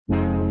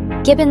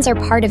Gibbons are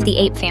part of the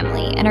ape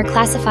family and are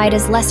classified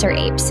as lesser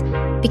apes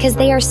because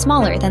they are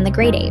smaller than the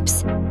great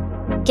apes.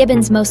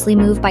 Gibbons mostly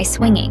move by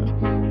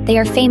swinging. They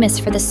are famous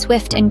for the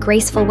swift and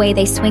graceful way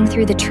they swing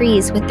through the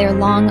trees with their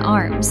long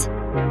arms.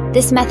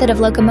 This method of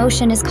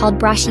locomotion is called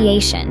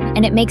brachiation,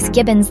 and it makes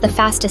gibbons the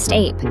fastest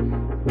ape.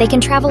 They can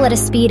travel at a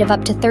speed of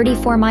up to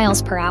 34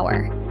 miles per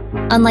hour.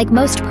 Unlike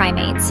most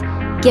primates,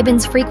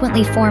 gibbons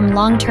frequently form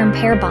long-term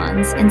pair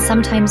bonds and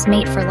sometimes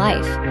mate for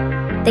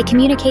life. They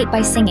communicate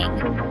by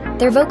singing.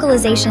 Their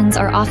vocalizations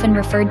are often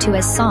referred to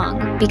as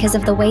song because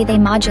of the way they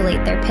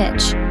modulate their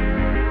pitch.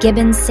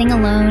 Gibbons sing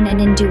alone and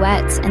in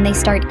duets, and they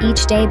start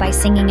each day by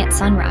singing at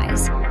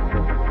sunrise.